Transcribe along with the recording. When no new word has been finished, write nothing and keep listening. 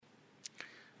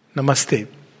Namaste.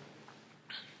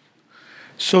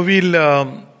 So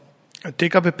we'll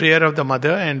take up a prayer of the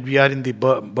mother, and we are in the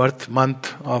birth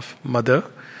month of mother,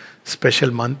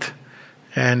 special month.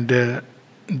 And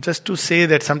just to say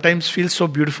that sometimes feels so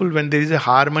beautiful when there is a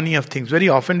harmony of things. Very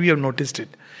often we have noticed it.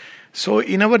 So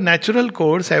in our natural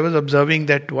course, I was observing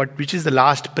that which is the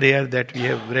last prayer that we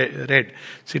have read.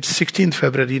 So it's 16th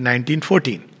February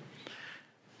 1914.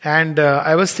 And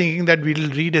I was thinking that we will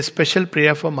read a special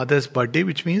prayer for mother's birthday,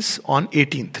 which means on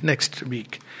 18th, next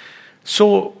week.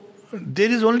 So there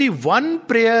is only one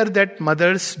prayer that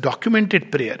mother's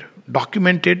documented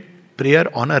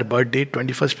prayer on her birthday,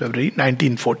 21st February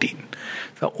 1914.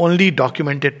 The only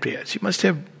documented prayer. She must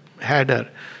have had her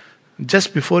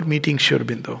just before meeting Sri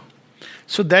Aurobindo.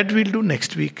 So that we'll do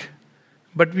next week.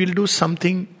 But we'll do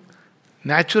something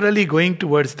naturally going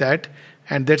towards that.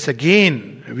 And that's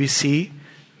again, we see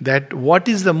that what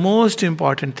is the most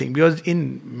important thing. Because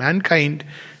in mankind,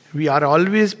 we are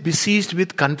always besieged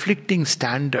with conflicting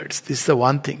standards. This is the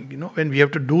one thing, when we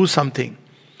have to do something.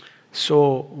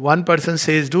 So one person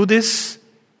says, do this.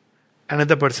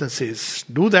 Another person says,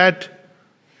 do that.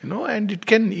 And it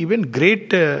can, even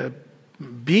great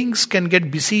beings can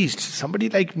get besieged. Somebody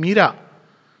like Meera.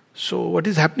 So what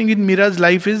is happening in Meera's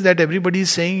life is that everybody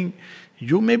is saying,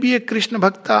 you may be a Krishna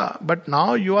Bhakta, but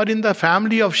now you are in the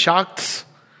family of Shakts.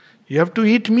 You have to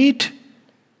eat meat.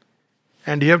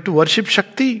 And you have to worship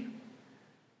Shakti.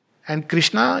 And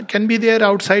Krishna can be there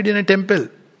outside in a temple.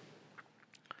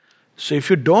 So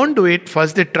if you don't do it,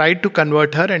 first they tried to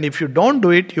convert her, and if you don't do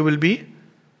it, you will be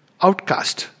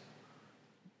outcast.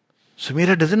 So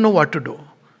Meera doesn't know what to do.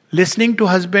 Listening to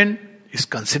husband is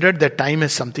considered that time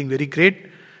as something very great.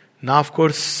 Now of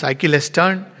course cycle has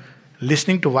turned.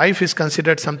 Listening to wife is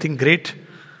considered something great.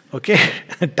 Okay,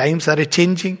 times are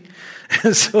changing.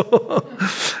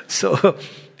 So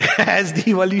as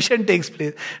the evolution takes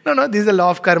place. No, this is a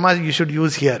law of karma you should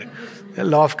use here. The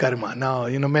law of karma. Now,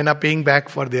 men are paying back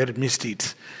for their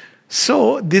misdeeds.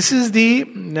 So, this is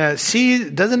she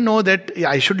doesn't know that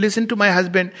I should listen to my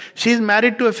husband. She is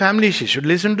married to a family. She should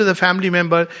listen to the family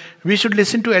member. We should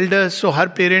listen to elders. So, her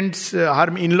parents,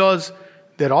 her in-laws,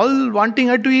 they're all wanting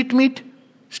her to eat meat.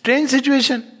 Strange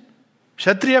situation.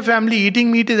 Kshatriya family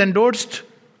eating meat is endorsed.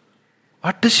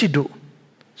 What does she do?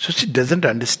 So, she doesn't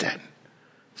understand.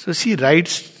 So she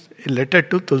writes a letter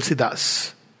to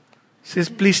Tulsidas. Says,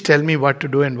 please tell me what to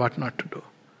do and what not to do.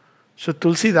 So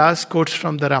Tulsidas quotes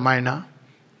from the Ramayana.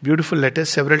 Beautiful letter,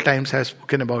 several times I have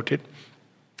spoken about it.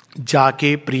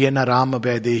 Jaake priyana ram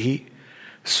vaidehi.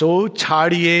 So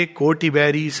chhadiye koti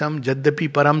vairi sam jaddapi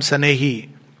param sanehi.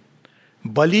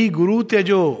 Bali guru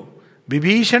tyajo.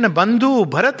 Vibhishan bandhu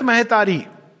bharat mahetari.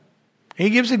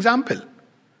 He gives example.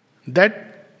 That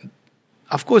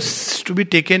of course, to be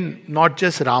taken not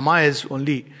just Rama as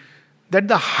only, that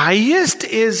the highest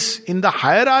is in the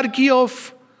hierarchy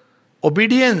of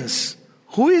obedience.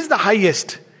 Who is the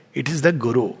highest? It is the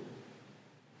Guru,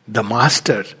 the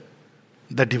Master,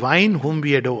 the Divine whom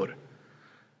we adore.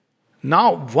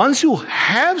 Now, once you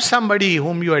have somebody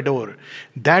whom you adore,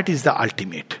 that is the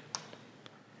ultimate.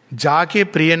 Jaake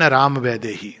priyana ram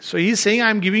vaidehi. So he is saying, I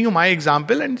am giving you my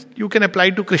example and you can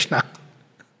apply to Krishna.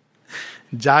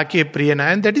 Jaake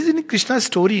priyana, and that is in Krishna's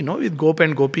story, with Gop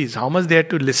and Gopis, how much they had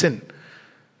to listen.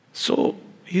 So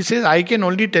he says, I can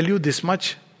only tell you this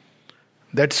much,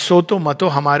 that soto mato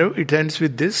hamaro, it ends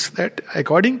with this, that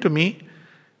according to me,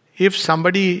 if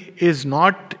somebody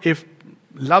if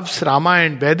loves Rama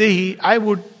and Vaidehi, I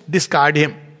would discard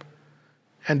him.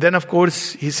 And then of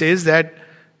course he says that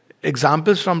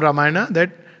examples from Ramayana,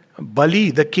 that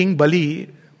Bali, the king Bali,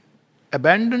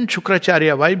 abandoned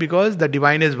Shukracharya. Why? Because the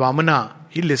divine is Vamana.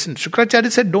 He listened. Shukracharya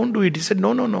said, don't do it. He said,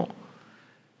 no.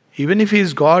 Even if he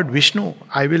is God, Vishnu,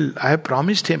 I have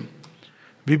promised him.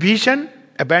 Vibhishan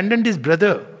abandoned his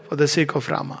brother for the sake of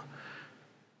Rama.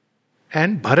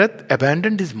 And Bharat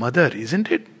abandoned his mother,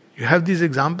 isn't it? You have these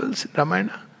examples in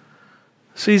Ramayana.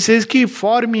 So he says,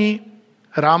 for me,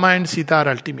 Rama and Sita are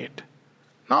ultimate.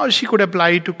 Now she could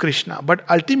apply to Krishna. But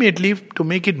ultimately, to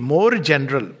make it more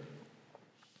general,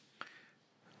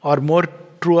 or more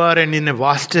truer and in a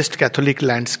vastest Catholic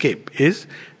landscape, is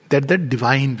that the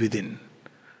divine within.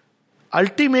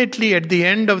 Ultimately, at the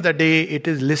end of the day, it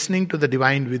is listening to the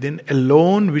divine within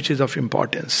alone which is of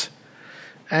importance.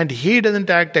 And he doesn't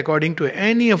act according to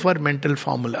any of our mental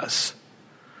formulas.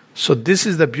 So this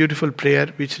is the beautiful prayer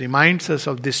which reminds us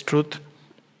of this truth.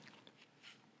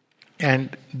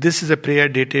 And this is a prayer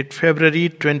dated February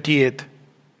 20th,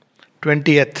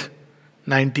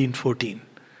 1914.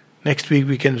 Next week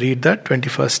we can read the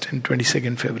 21st and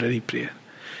 22nd February prayer.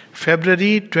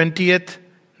 February 20th,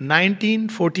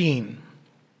 1914.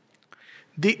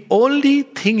 the only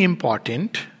thing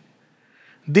important,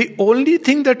 the only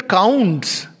thing that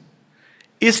counts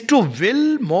is to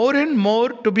will more and more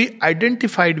to be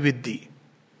identified with thee.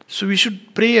 So we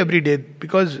should pray every day,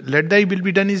 because let thy will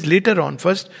be done is later on.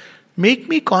 First, make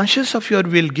me conscious of your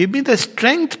will. Give me the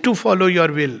strength to follow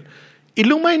your will.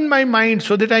 Illumine my mind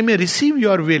so that I may receive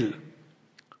your will.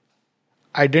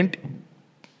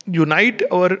 Unite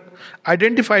our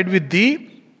identified with thee,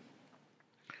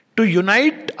 to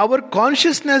unite our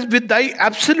consciousness with thy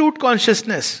absolute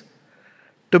consciousness,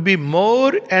 to be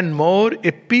more and more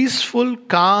a peaceful,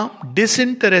 calm,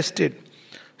 disinterested,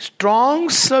 strong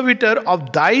servitor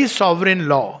of thy sovereign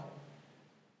law,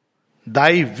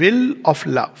 thy will of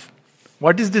love.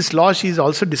 What is this law? She is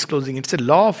also disclosing. It's a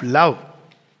law of love,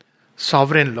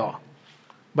 sovereign law,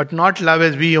 but not love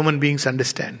as we human beings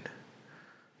understand.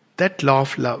 That law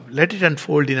of love, let it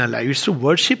unfold in our life. It's to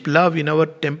worship love in our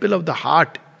temple of the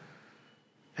heart,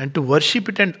 and to worship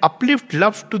it and uplift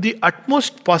love to the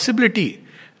utmost possibility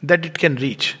that it can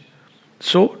reach.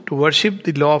 So, to worship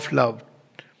the law of love.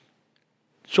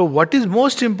 So, what is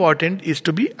most important is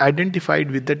to be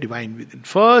identified with the divine within.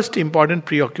 First important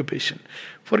preoccupation.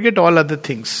 Forget all other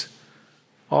things.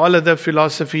 All other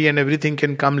philosophy and everything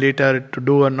can come later, to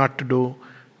do or not to do.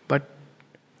 But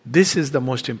this is the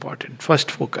most important. First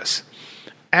focus.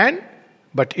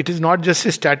 But it is not just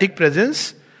a static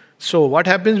presence. So what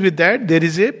happens with that? There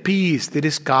is a peace, there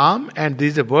is calm, and there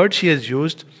is a word she has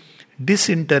used,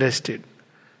 disinterested.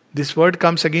 This word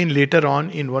comes again later on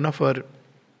in one of her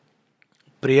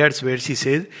prayers, where she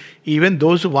says, even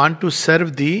those who want to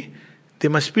serve thee, they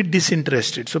must be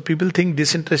disinterested. So people think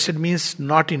disinterested means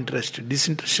not interested.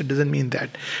 Disinterested doesn't mean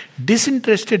that.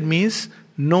 Disinterested means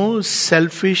no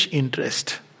selfish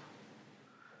interest.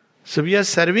 So we are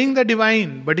serving the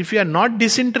divine, but if we are not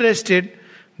disinterested,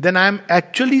 then I am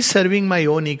actually serving my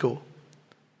own ego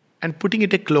and putting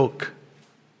it a cloak.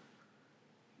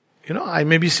 I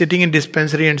may be sitting in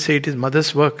dispensary and say it is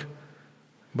mother's work,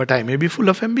 but I may be full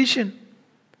of ambition.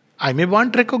 I may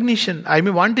want recognition. I may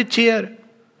want a chair.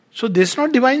 So this is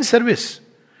not divine service.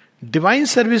 Divine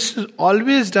service is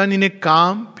always done in a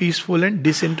calm, peaceful and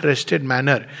disinterested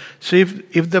manner. So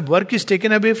if the work is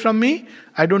taken away from me,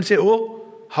 I don't say, oh,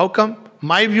 how come?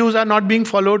 My views are not being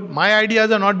followed. My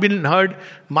ideas are not being heard.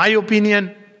 My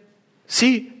opinion.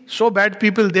 See, so bad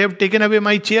people, they have taken away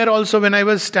my chair also when I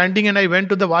was standing and I went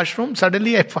to the washroom.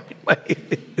 Suddenly I find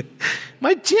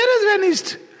my chair has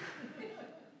vanished.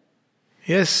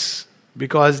 Yes,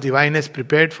 because divine has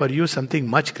prepared for you something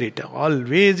much greater.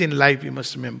 Always in life you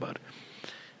must remember.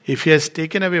 If he has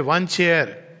taken away one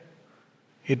chair,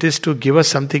 it is to give us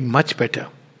something much better.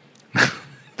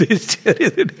 This chair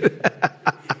is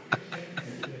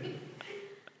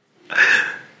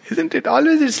isn't it?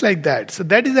 Always it's like that. So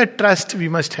that is a trust we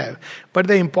must have. But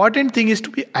the important thing is to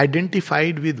be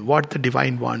identified with what the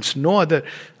divine wants. No other.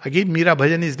 Again, Meera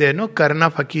Bhajan is there. No,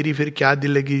 Karna Fakiri fir kya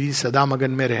dil lagi ji, sada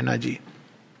magan mein rehna ji.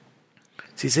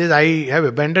 She says, I have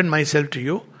abandoned myself to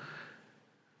you.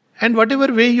 And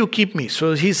whatever way you keep me.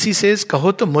 So she says,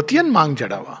 Kaho to motiyan mang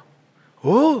jadawa.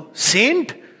 Oh,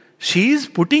 saint. She is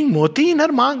putting moti in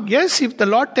her mang. Yes, if the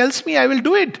Lord tells me, I will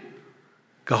do it.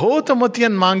 Kaho to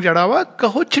motiyan mang jadawa,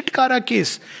 kaho chitkara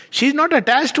case. She is not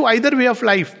attached to either way of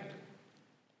life.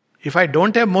 If I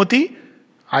don't have moti,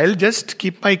 I'll just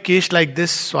keep my case like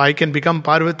this so I can become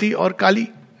Parvati or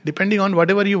Kali, depending on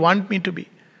whatever you want me to be.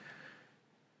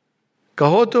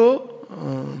 कहो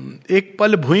तो एक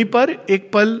पल भूमि पर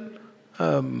एक पल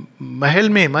महल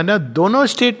में, माना दोनों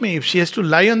स्टेट में. If she has to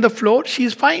lie on the floor, she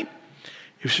is fine.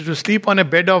 If she has to sleep on a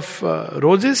bed of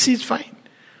roses, she is fine.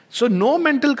 So no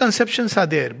mental conceptions are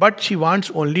there, but she wants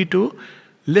only to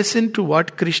listen to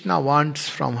what Krishna wants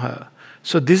from her.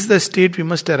 So this is the state we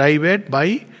must arrive at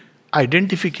by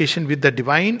identification with the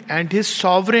divine and his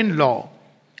sovereign law.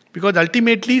 Because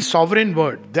ultimately, sovereign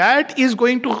word, that is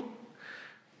going to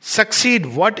succeed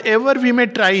whatever we may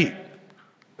try.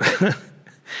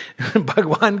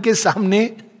 भगवान के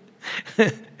सामने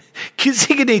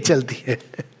किसी की नहीं चलती है.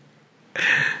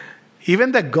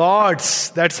 Even the gods,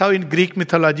 that's how in Greek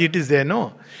mythology it is there,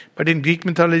 no? But in Greek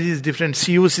mythology it's different.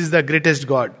 Zeus is the greatest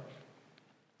god.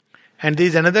 And there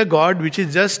is another god which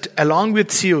is just along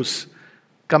with Zeus,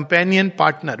 companion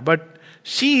partner. But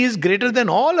she is greater than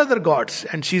all other gods.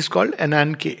 And she is called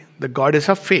Ananke, the goddess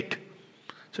of fate.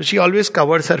 So she always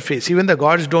covers her face. Even the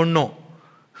gods don't know.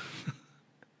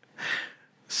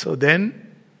 So then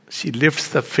she lifts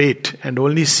the fate and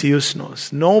only Zeus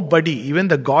knows. Nobody, even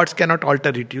the gods cannot alter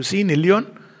it. You see in Ilion,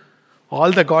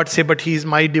 all the gods say, but he is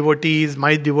my devotee, he is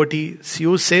my devotee.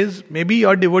 Zeus says, maybe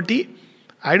your devotee,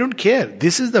 I don't care.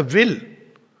 This is the will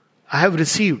I have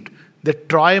received. that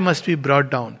Troy must be brought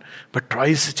down. But Troy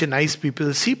is such a nice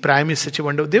people. See, Priam is such a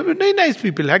wonderful. They were very nice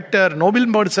people. Hector, noble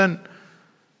person.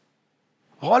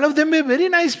 All of them were very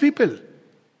nice people.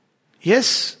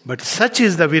 Yes, but such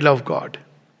is the will of God.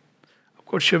 Of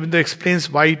course, Sri Aurobindo explains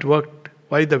why it worked,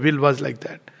 why the will was like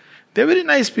that. They're very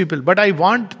nice people, but I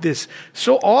want this.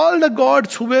 So all the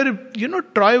gods who were,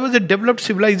 Troy was a developed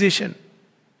civilization.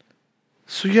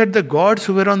 So you had the gods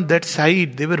who were on that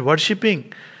side, they were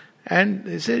worshipping. And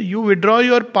they said, you withdraw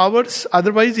your powers,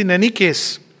 otherwise in any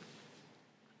case,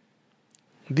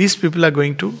 these people are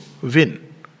going to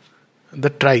win. The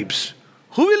tribes.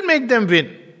 Who will make them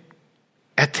win?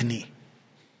 Athene.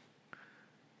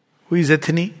 Who is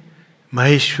Athene?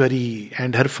 Maheshwari,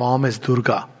 and her form is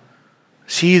Durga.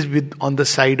 She is on the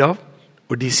side of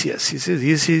Odysseus. He says,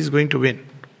 yes, he is going to win.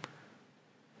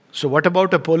 So what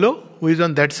about Apollo, who is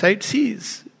on that side? See,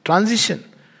 it's transition.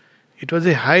 It was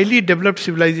a highly developed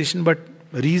civilization, but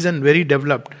reason very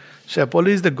developed. So Apollo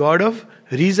is the god of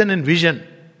reason and vision.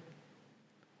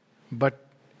 But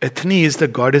Athene is the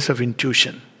goddess of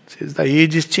intuition. Says the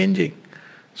age is changing.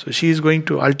 So she is going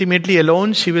to, ultimately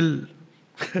alone, she will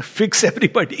fix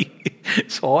everybody.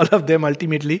 So all of them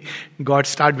ultimately, God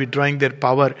start withdrawing their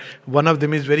power. One of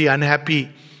them is very unhappy.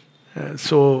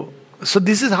 So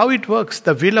this is how it works,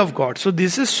 the will of God. So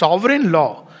this is sovereign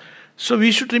law. So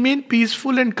we should remain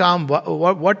peaceful and calm.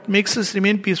 What makes us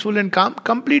remain peaceful and calm?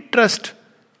 Complete trust.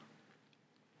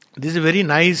 This is very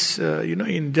nice,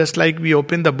 in just like we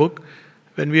open the book.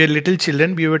 When we were little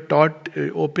children, we were taught,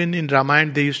 open in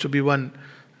Ramayana, there used to be one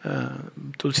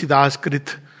Tulsidas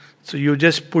Krit. So you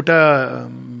just put a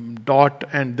dot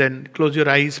and then close your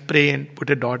eyes, pray and put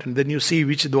a dot, and then you see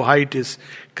which doha it is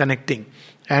connecting.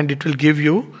 And it will give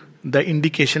you the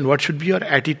indication what should be your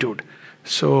attitude.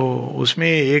 So उसमें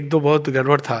एक दो बहुत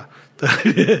गड़बड़ था.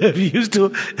 तो we used to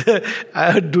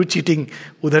do cheating.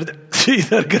 उधर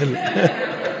इधर कर.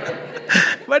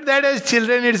 But that as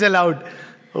children it's allowed.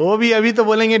 वो भी अभी तो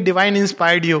बोलेंगे divine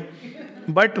inspired you.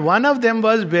 But one of them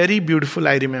was very beautiful,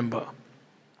 I remember.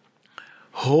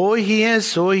 हो ही है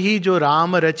सो ही जो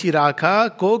राम रचि राखा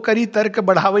को करी तर्क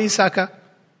बढ़ावई साखा.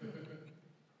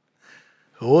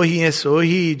 हो ही है सो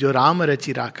ही जो राम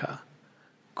रचि राखा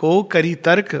को करी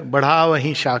तर्क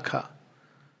बढ़ावही शाखा.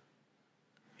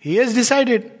 He has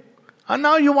decided. And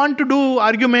now you want to do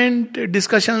argument,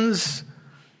 discussions,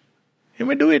 you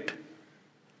may do it.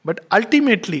 But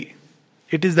ultimately,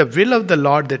 it is the will of the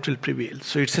Lord that will prevail.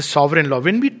 So it's a sovereign law.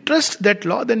 When we trust that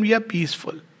law, then we are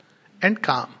peaceful and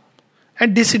calm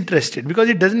and disinterested, because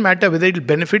it doesn't matter whether it will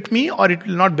benefit me or it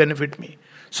will not benefit me.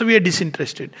 So we are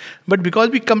disinterested. But because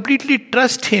we completely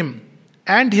trust Him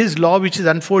and His law which is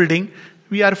unfolding,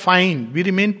 we are fine. We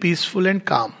remain peaceful and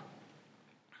calm.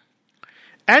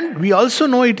 And we also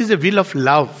know it is a will of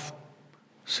love.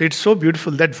 So it's so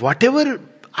beautiful that whatever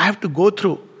I have to go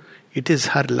through, it is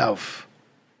her love.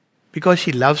 Because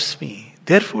she loves me.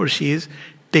 Therefore she is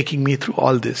taking me through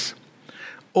all this.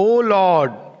 O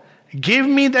Lord, give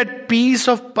me that peace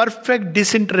of perfect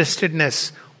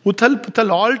disinterestedness. Uthal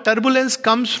puthal, all turbulence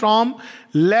comes from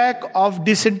lack of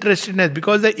disinterestedness,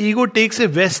 because the ego takes a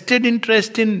vested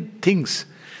interest in things.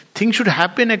 Things should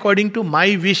happen according to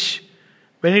my wish.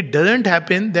 When it doesn't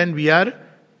happen, then we are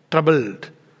troubled.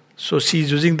 So she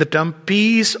is using the term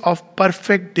peace of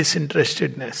perfect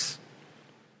disinterestedness.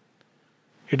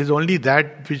 It is only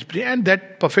that which, and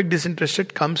that perfect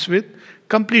disinterested comes with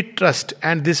complete trust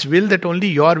and this will that only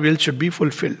your will should be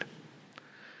fulfilled.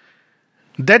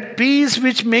 That peace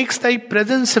which makes thy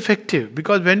presence effective,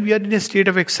 because when we are in a state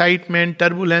of excitement,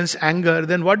 turbulence, anger,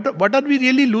 then what are we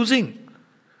really losing?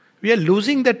 We are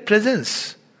losing that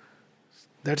presence.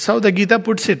 That's how the Gita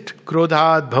puts it.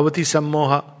 Krodhat bhavati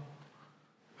sammoha.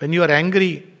 When you are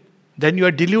angry, then you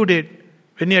are deluded.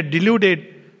 When you are deluded,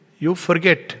 you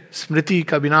forget. Smriti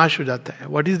ka vinash ho jata hai.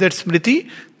 What is that smriti?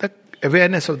 The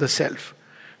awareness of the self.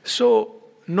 So,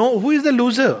 no, who is the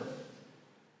loser?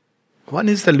 One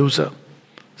is the loser.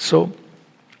 So,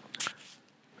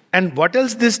 and what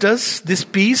else this does? This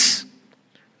peace,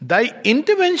 thy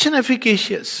intervention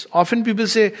efficacious. Often people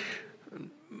say,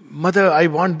 Mother, I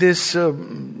want this,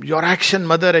 your action,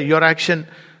 Mother, your action.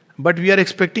 But we are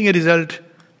expecting a result.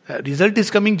 Result is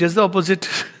coming just the opposite.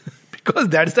 Because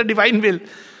that's the divine will.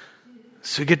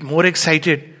 So you get more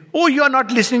excited. Oh, you are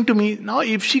not listening to me. Now,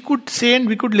 if she could say and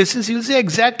we could listen, she will say,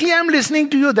 exactly, I am listening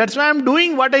to you. That's why I am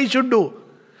doing what I should do.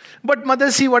 But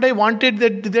Mother, see what I wanted,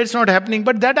 that's not happening.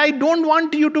 But that I don't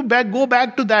want you to go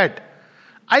back to that.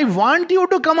 I want you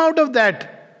to come out of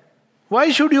that. Why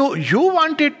should you? You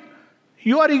want it.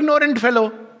 You are ignorant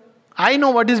fellow. I know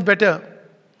what is better.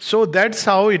 So that's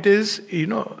how it is,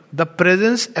 the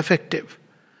presence effective.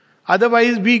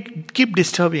 Otherwise, we keep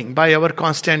disturbing by our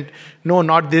constant, no,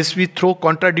 not this, we throw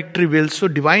contradictory wills. So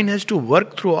divine has to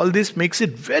work through all this, makes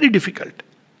it very difficult.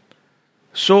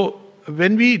 So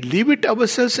when we leave it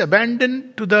ourselves,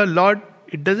 abandoned to the Lord,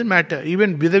 it doesn't matter.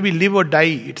 Even whether we live or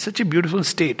die, it's such a beautiful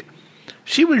state.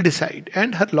 She will decide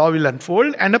and her law will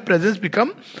unfold and her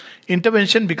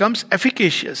intervention becomes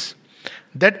efficacious.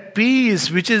 That peace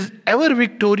which is ever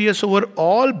victorious over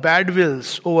all bad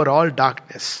wills, over all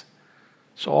darkness.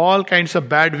 So all kinds of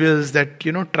bad wills that,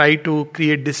 try to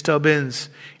create disturbance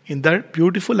in the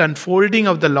beautiful unfolding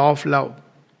of the law of love.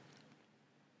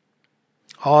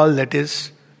 All that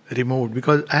is removed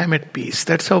because I am at peace.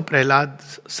 That's how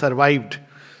Prahlad survived.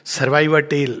 Survivor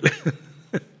tale.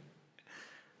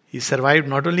 He survived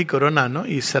not only Corona, no?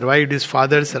 He survived his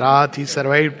father's wrath, he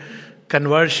survived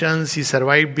conversions, he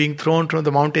survived being thrown from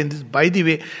the mountains. By the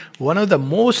way, one of the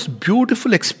most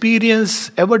beautiful experience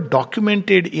ever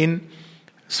documented in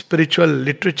spiritual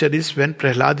literature is when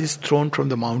Prahlad is thrown from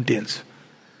the mountains.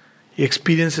 He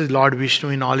experiences Lord Vishnu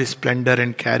in all his splendor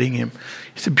and carrying him.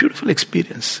 It's a beautiful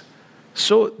experience.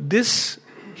 So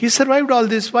he survived all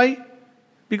this. Why?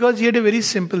 Because he had a very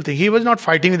simple thing. He was not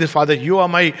fighting with his father. You are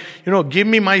my, give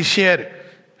me my share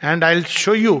and I'll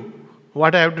show you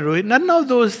what I have to do. None of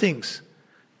those things.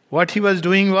 What he was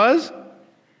doing was,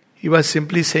 he was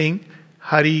simply saying,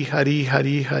 Hari, Hari,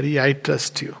 Hari, Hari, I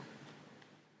trust you.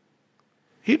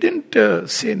 He didn't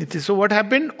say anything. So what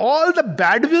happened? All the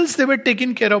bad wills, they were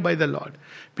taken care of by the Lord.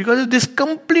 Because of this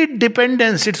complete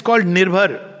dependence, it's called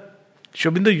nirbhar. Sri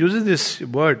Aurobindo uses this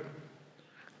word.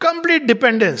 Complete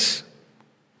dependence.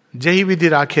 Jahi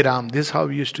vidhi rakhe Ram. This is how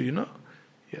we used to,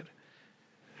 hear.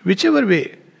 Whichever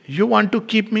way you want to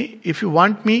keep me, if you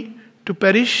want me to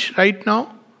perish right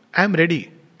now, I am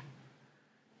ready.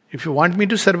 If you want me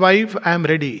to survive, I am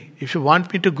ready. If you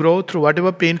want me to grow through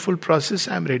whatever painful process,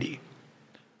 I am ready.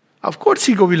 Of course,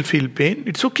 ego will feel pain.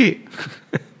 It's okay.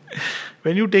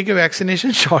 When you take a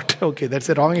vaccination shot, okay, that's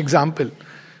a wrong example.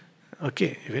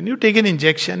 Okay, when you take an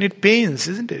injection, it pains,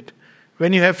 isn't it?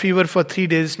 When you have fever for 3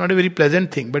 days, it's not a very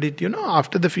pleasant thing. But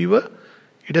after the fever,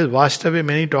 it has washed away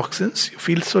many toxins. You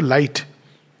feel so light.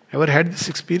 Ever had this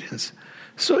experience?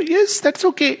 So yes, that's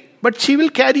okay. But she will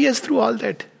carry us through all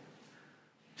that.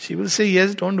 She will say,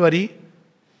 yes, don't worry.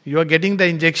 You are getting the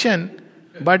injection,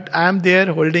 but I am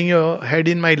there holding your head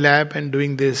in my lap and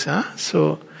doing this.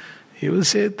 So he will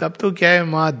say, तब तो क्या है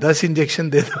माँ 10 injection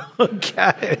दे दो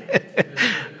क्या है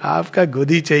आपका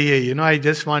गोदी चाहिए I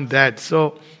just want that.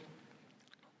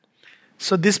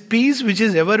 So this peace which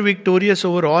is ever victorious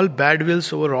over all bad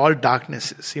wills, over all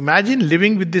darknesses. Imagine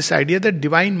living with this idea that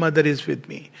Divine Mother is with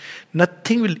me.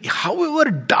 Nothing will,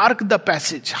 however dark the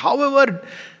passage, however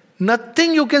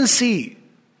nothing you can see,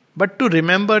 but to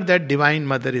remember that Divine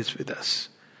Mother is with us.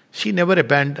 She never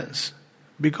abandons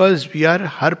because we are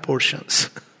her portions.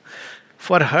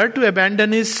 For her to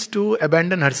abandon is to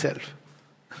abandon herself.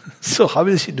 So how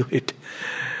will she do it?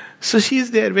 So she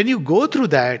is there. When you go through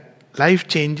that, life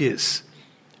changes.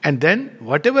 And then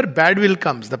whatever bad will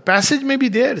comes, the passage may be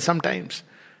there sometimes.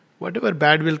 Whatever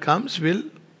bad will comes will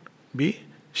be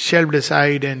shelved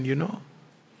aside and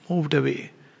moved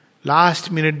away.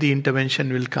 Last minute the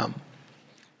intervention will come.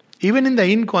 Even in the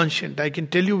inconscient, I can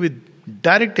tell you with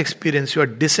direct experience, you are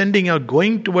descending, you are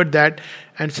going toward that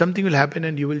and something will happen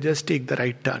and you will just take the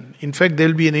right turn. In fact, there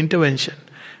will be an intervention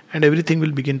and everything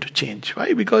will begin to change.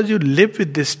 Why? Because you live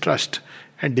with this trust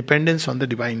and dependence on the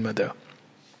Divine Mother.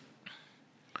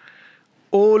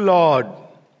 O Lord,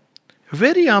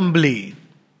 very humbly,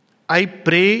 I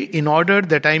pray in order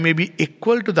that I may be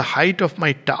equal to the height of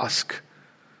my task.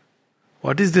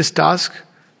 What is this task?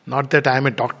 Not that I am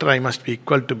a doctor, I must be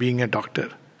equal to being a doctor.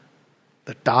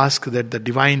 The task that the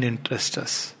divine entrusts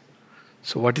us.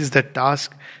 So what is that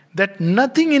task? That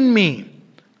nothing in me,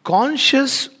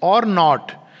 conscious or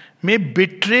not, may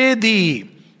betray thee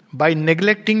by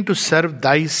neglecting to serve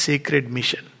thy sacred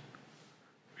mission.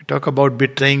 We talk about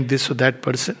betraying this or that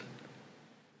person.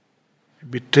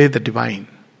 Betray the divine.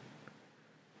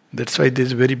 That's why there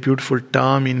is a very beautiful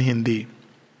term in Hindi.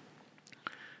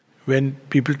 When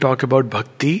people talk about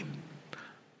bhakti,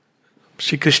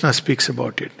 Shri Krishna speaks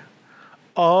about it.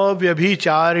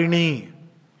 Avyabhicharini.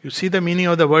 You see the meaning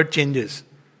of the word changes.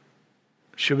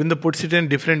 Sri Aurobindo puts it in a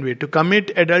different way. To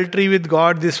commit adultery with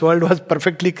God, this world was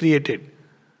perfectly created.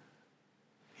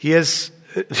 He has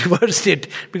reversed it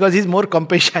because he's more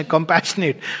compassionate.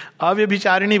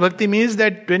 Avyabhicharini bhakti means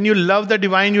that when you love the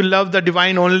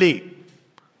divine only.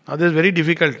 Now this is very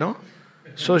difficult, no?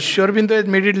 So Sri Aurobindo has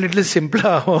made it a little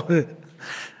simpler.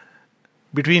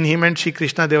 Between him and Shri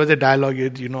Krishna there was a dialogue,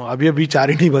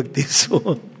 Avyabhicharini bhakti.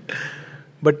 So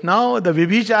But now the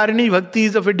Vibhicharini Bhakti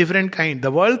is of a different kind.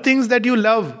 The world thinks that you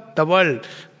love the world,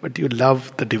 but you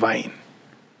love the divine.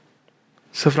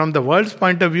 So from the world's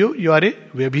point of view, you are a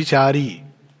Vibhichari.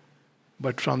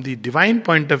 But from the divine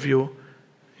point of view,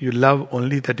 you love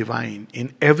only the divine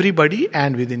in everybody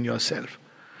and within yourself.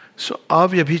 So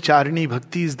avyabhicharini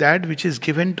bhakti is that which is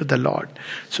given to the Lord.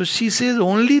 So she says,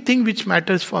 only thing which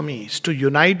matters for me is to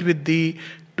unite with thee,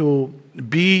 to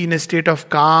be in a state of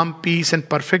calm, peace and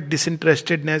perfect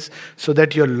disinterestedness, so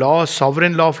that your law,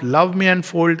 sovereign law of love may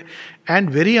unfold. And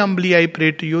very humbly I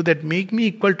pray to you that make me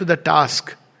equal to the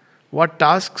task. What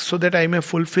task? So that I may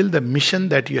fulfill the mission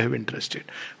that you have entrusted.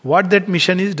 What that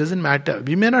mission is doesn't matter.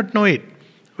 We may not know it,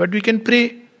 but we can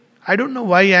pray. I don't know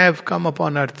why I have come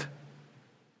upon earth.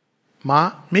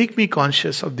 Ma, make me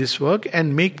conscious of this work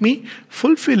and make me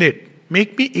fulfill it.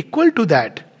 Make me equal to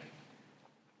that.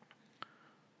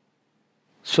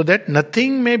 So that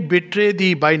nothing may betray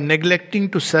thee by neglecting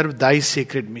to serve thy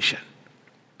sacred mission.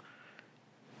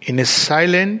 In a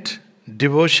silent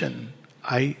devotion,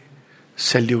 I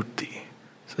salute thee.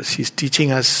 So she's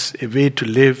teaching us a way to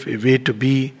live, a way to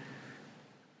be,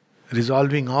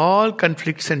 resolving all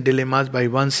conflicts and dilemmas by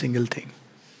one single thing.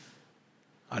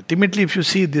 Ultimately, if you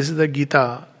see, this is the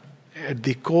Gita. At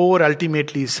the core,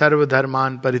 ultimately, sarva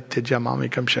dharman parityaja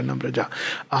mamekam sharanam praja.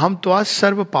 Aham tva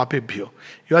sarva papebhyo.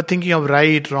 You are thinking of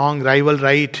right, wrong, rival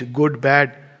right, good,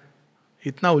 bad.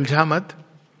 Itna ulझा मत.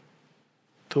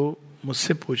 तो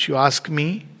मुझसे पूछ, you ask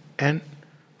me and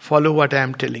follow what I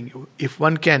am telling you. If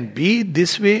one can be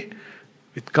this way,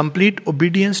 with complete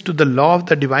obedience to the law of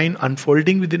the divine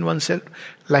unfolding within oneself,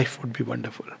 life would be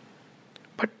wonderful.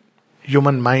 But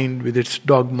human mind with its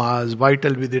dogmas,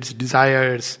 vital with its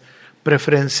desires,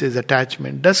 preferences,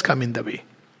 attachment, does come in the way.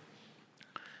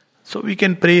 So we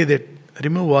can pray that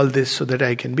remove all this so that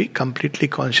I can be completely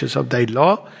conscious of thy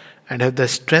law and have the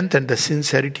strength and the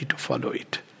sincerity to follow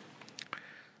it.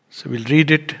 So we'll read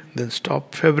it, then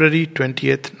stop. February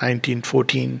 20th,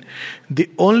 1914. The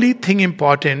only thing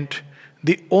important,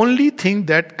 the only thing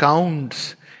that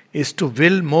counts is to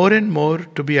will more and more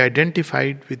to be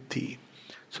identified with thee.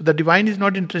 So the divine is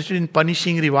not interested in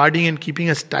punishing, rewarding and keeping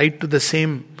us tied to the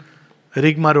same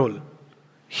rigmarole.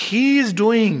 He is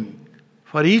doing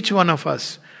for each one of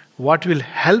us what will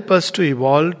help us to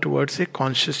evolve towards a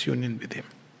conscious union with Him.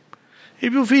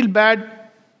 If you feel bad,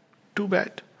 too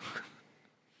bad.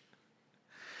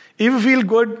 If you feel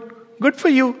good, good for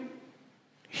you.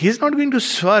 He is not going to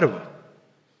swerve.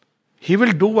 He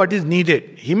will do what is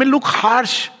needed. He may look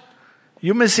harsh.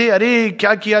 You may say, अरे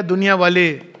क्या किया दुनिया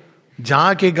वाले,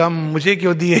 जहाँ के गम मुझे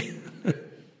क्यों दिए?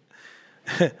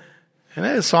 है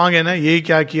ना सॉन्ग है ना, ये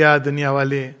क्या किया दुनिया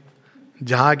वाले,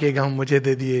 जहाँ के गम मुझे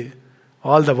दे दिए.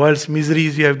 All the world's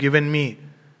miseries you have given me.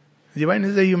 Divine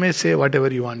is that you may say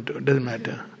whatever you want to, it doesn't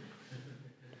matter.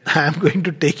 I am going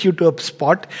to take you to a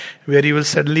spot where you will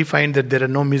suddenly find that there are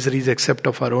no miseries except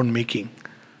of our own making.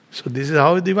 So this is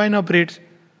how divine operates.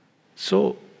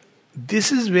 So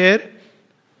this is where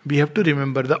we have to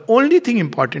remember the only thing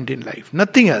important in life,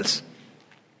 nothing else.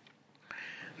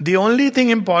 The only thing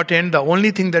important, the only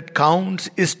thing that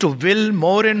counts is to will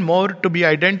more and more to be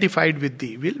identified with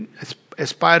thee. Will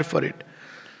aspire for it.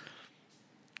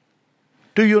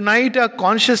 To unite our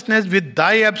consciousness with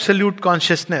thy absolute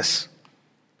consciousness.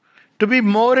 To be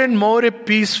more and more a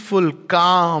peaceful,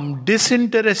 calm,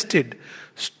 disinterested,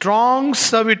 strong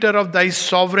servitor of thy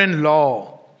sovereign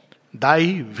law,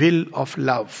 thy will of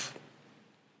love.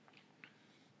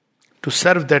 To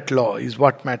serve that law is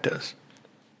what matters.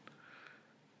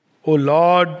 O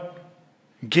Lord,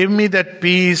 give me that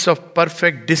peace of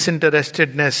perfect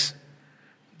disinterestedness,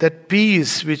 that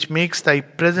peace which makes thy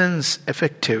presence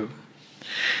effective,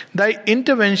 thy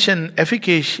intervention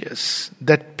efficacious,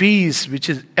 that peace which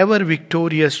is ever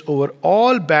victorious over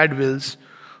all bad wills,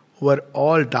 over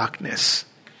all darkness.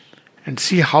 And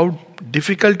see how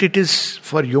difficult it is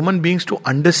for human beings to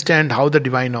understand how the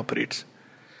divine operates.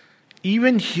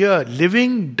 Even here,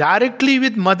 living directly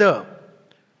with Mother,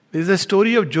 there is a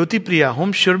story of Jyoti Priya,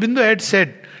 whom Sri Aurobindo had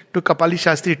said to Kapali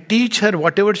Shastri, teach her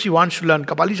whatever she wants to learn.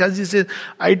 Kapali Shastri says,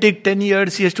 I take 10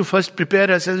 years, she has to first prepare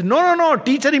herself. No,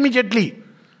 teach her immediately.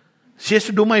 She has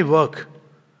to do my work.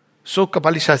 So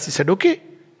Kapali Shastri said, okay.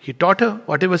 He taught her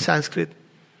whatever Sanskrit.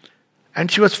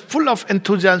 And she was full of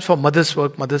enthusiasm for mother's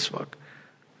work.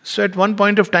 So at one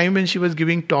point of time when she was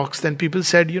giving talks, then people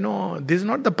said, this is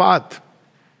not the path.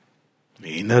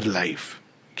 The inner life.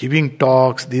 Giving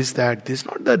talks, this is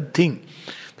not the thing.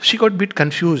 She got a bit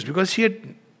confused because she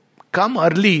had come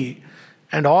early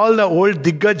and all the old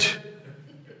Diggaj.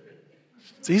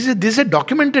 So he said, this is a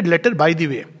documented letter by the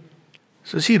way.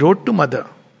 So she wrote to Mother.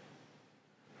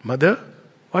 Mother,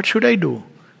 what should I do?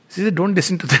 She said, don't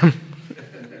listen to them.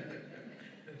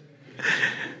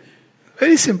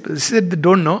 Very simple. She said, they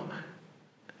don't know.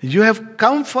 You have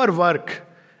come for work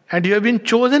and you have been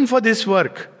chosen for this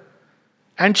work.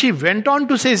 And she went on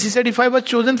to say, she said, if I was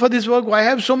chosen for this work, why I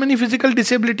have so many physical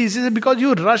disabilities? She said, because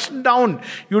you rushed down.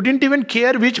 You didn't even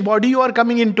care which body you are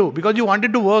coming into, because you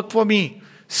wanted to work for me,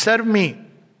 serve me.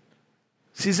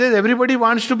 She says, everybody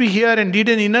wants to be here and lead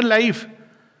an inner life.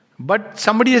 But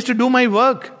somebody has to do my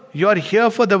work. You are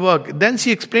here for the work. Then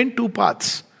she explained two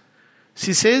paths.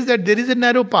 She says that there is a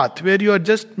narrow path where you are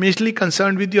just mainly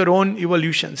concerned with your own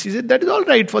evolution. She said that is all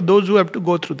right for those who have to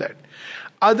go through that.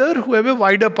 Other who have a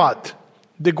wider path,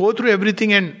 they go through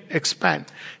everything and expand.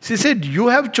 She said, you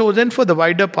have chosen for the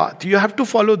wider path. You have to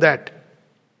follow that.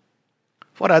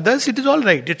 For others, it is all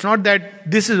right. It's not that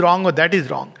this is wrong or that is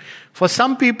wrong. For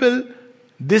some people,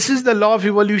 this is the law of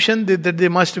evolution that they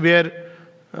must wear.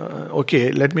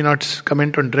 Okay, let me not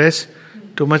comment on dress.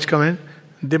 Too much comment.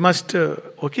 They must,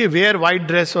 wear white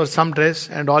dress or some dress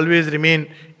and always remain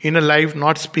in a life,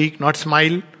 not speak, not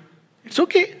smile. It's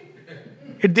okay.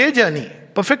 It's their journey.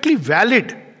 Perfectly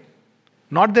valid.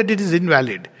 Not that it is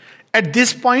invalid. At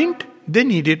this point, they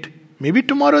need it. Maybe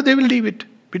tomorrow they will leave it.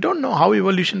 We don't know how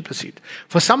evolution proceeds.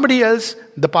 For somebody else,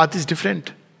 the path is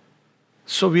different.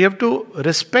 So we have to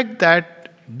respect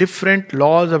that different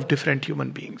laws of different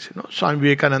human beings. Swami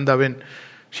Vivekananda, when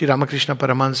Sri Ramakrishna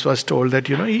Paramahansa was told that,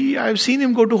 I have seen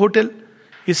him go to hotel.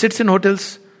 He sits in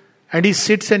hotels and he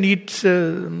sits and eats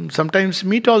sometimes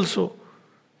meat also.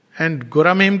 And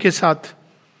Gora Mehim ke saath.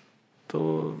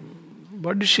 So,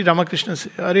 what did Sri Ramakrishna say?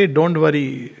 Arey, don't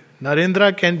worry.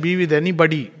 Narendra can be with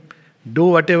anybody. Do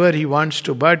whatever he wants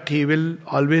to, but he will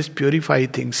always purify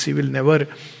things. It will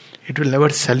never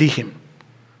sully him.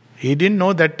 He didn't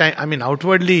know that time.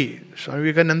 Outwardly, Swami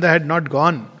Vivekananda had not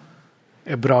gone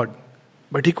abroad.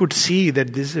 But he could see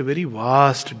that this is a very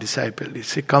vast disciple.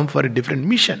 He's come for a different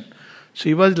mission. So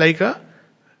he was like a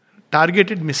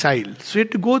targeted missile. So he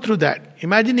had to go through that.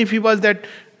 Imagine if he was that,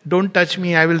 don't touch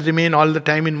me, I will remain all the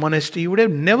time in monastery. He would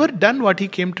have never done what he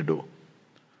came to do.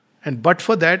 And but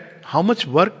for that, how much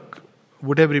work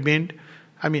would have remained?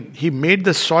 He made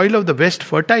the soil of the West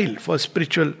fertile for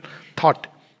spiritual thought.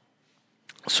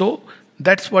 So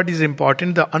that's what is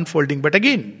important, the unfolding. But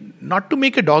again, not to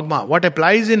make a dogma. What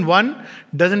applies in one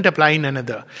doesn't apply in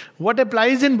another. What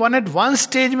applies in one at one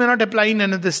stage may not apply in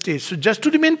another stage. So just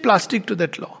to remain plastic to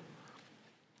that law.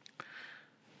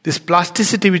 This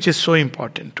plasticity which is so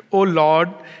important. Oh Lord,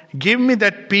 give me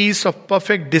that peace of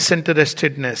perfect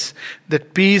disinterestedness,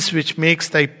 that peace which makes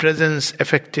thy presence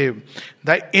effective,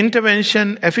 thy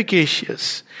intervention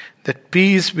efficacious, that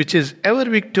peace which is ever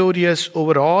victorious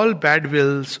over all bad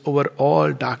wills, over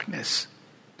all darkness.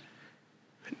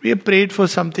 When we have prayed for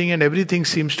something and everything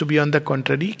seems to be on the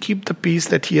contrary, keep the peace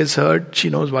that he has heard, she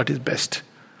knows what is best.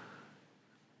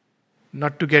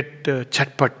 Not to get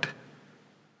chatpat.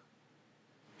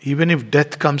 Even if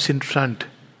death comes in front,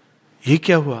 ये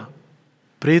क्या हुआ?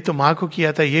 Pray तो माँ को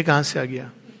किया था, ये कहाँ से आ गया?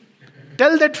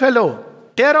 Tell that fellow,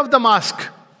 tear off the mask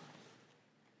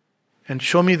and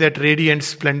show me that radiant,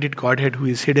 splendid Godhead who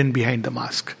is hidden behind the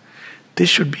mask. This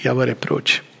should be our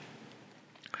approach.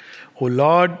 O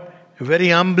Lord, very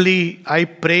humbly I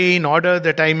pray in order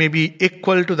that I may be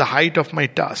equal to the height of my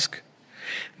task.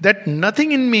 That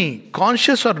nothing in me,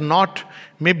 conscious or not,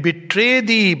 may betray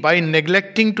thee by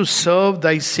neglecting to serve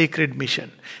thy sacred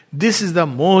mission. This is the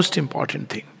most important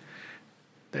thing.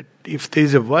 That if there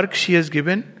is a work she has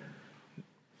given,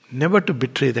 never to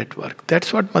betray that work.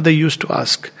 That's what Mother used to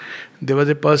ask. There was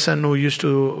a person who used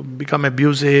to become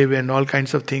abusive and all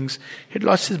kinds of things. He had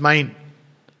lost his mind.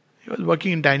 He was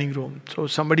working in dining room. So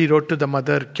somebody wrote to the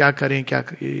mother, क्या करें,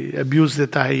 क्या abuse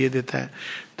देता है, ये देता है.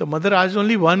 The mother asked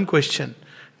only one question.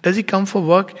 Does he come for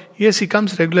work? Yes, he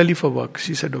comes regularly for work.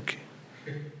 She said, okay.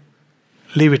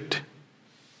 Leave it.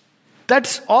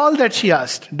 That's all that she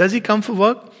asked. Does he come for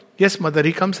work? Yes, mother,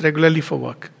 he comes regularly for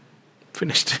work.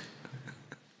 Finished.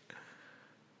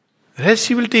 Rest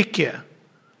she will take care.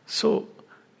 So,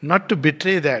 not to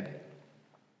betray that.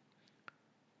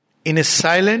 In a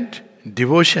silent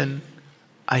devotion,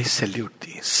 I salute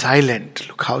thee. Silent.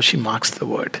 Look how she marks the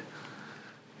word.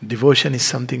 Devotion is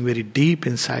something very deep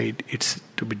inside. It's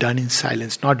to be done in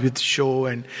silence, not with show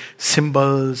and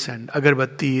symbols and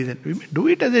agarbattis. And we may do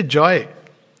it as a joy.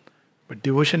 But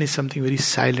devotion is something very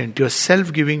silent. Your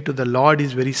self-giving to the Lord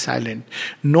is very silent.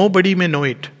 Nobody may know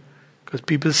it, because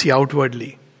people see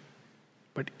outwardly.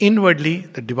 But inwardly,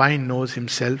 the divine knows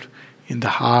himself in the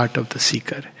heart of the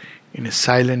seeker. In a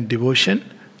silent devotion,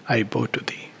 I bow to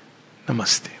thee.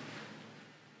 Namaste.